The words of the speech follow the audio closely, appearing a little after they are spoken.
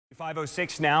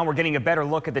5:06 now. We're getting a better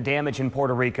look at the damage in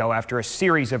Puerto Rico after a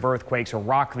series of earthquakes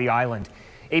rocked the island.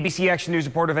 ABC Action News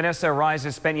reporter Vanessa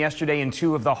Ariza spent yesterday in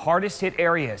two of the hardest hit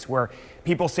areas where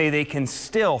people say they can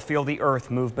still feel the earth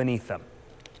move beneath them.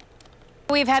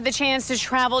 We've had the chance to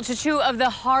travel to two of the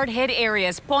hard-hit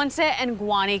areas, Ponce and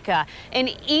Guanica.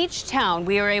 In each town,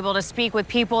 we were able to speak with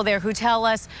people there who tell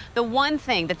us the one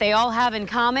thing that they all have in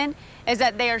common is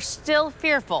that they are still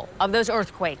fearful of those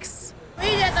earthquakes.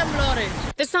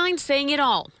 The sign saying it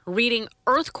all, reading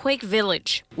Earthquake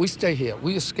Village. We stay here.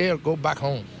 We are scared, go back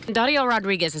home. Dario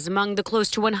Rodriguez is among the close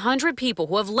to 100 people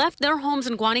who have left their homes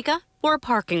in Guanica for a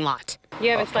parking lot. You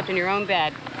haven't slept in your own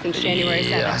bed since January 7th.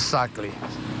 Yeah, exactly.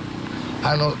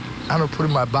 I don't put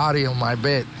my body on my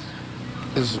bed.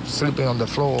 It's sleeping on the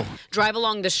floor. Drive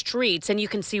along the streets and you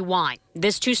can see why.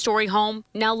 This two-story home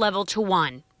now leveled to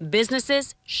one.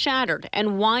 Businesses shattered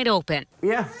and wide open.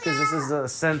 Yeah, because this is the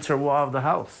center wall of the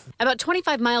house. About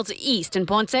 25 miles east in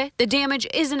Ponce, the damage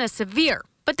isn't as severe,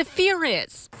 but the fear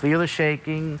is. Feel the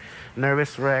shaking,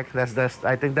 nervous wreck.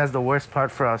 I think that's the worst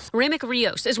part for us. Remick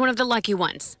Rios is one of the lucky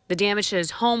ones. The damage to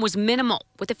his home was minimal,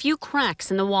 with a few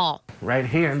cracks in the wall. Right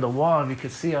here in the wall, you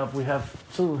can see we have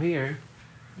two here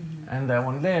and that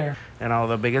one there. And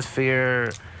the biggest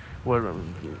fear would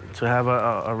to have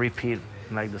a repeat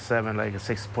like the 7, like a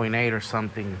 6.8 or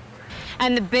something.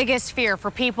 And the biggest fear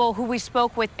for people who we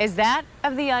spoke with is that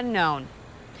of the unknown.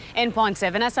 In Ponce,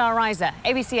 Vanessa Ariza,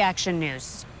 ABC Action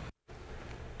News.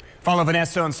 Follow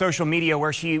Vanessa on social media,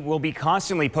 where she will be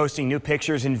constantly posting new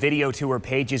pictures and video to her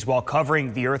pages while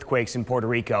covering the earthquakes in Puerto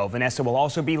Rico. Vanessa will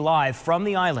also be live from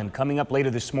the island coming up later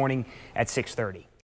this morning at 6:30.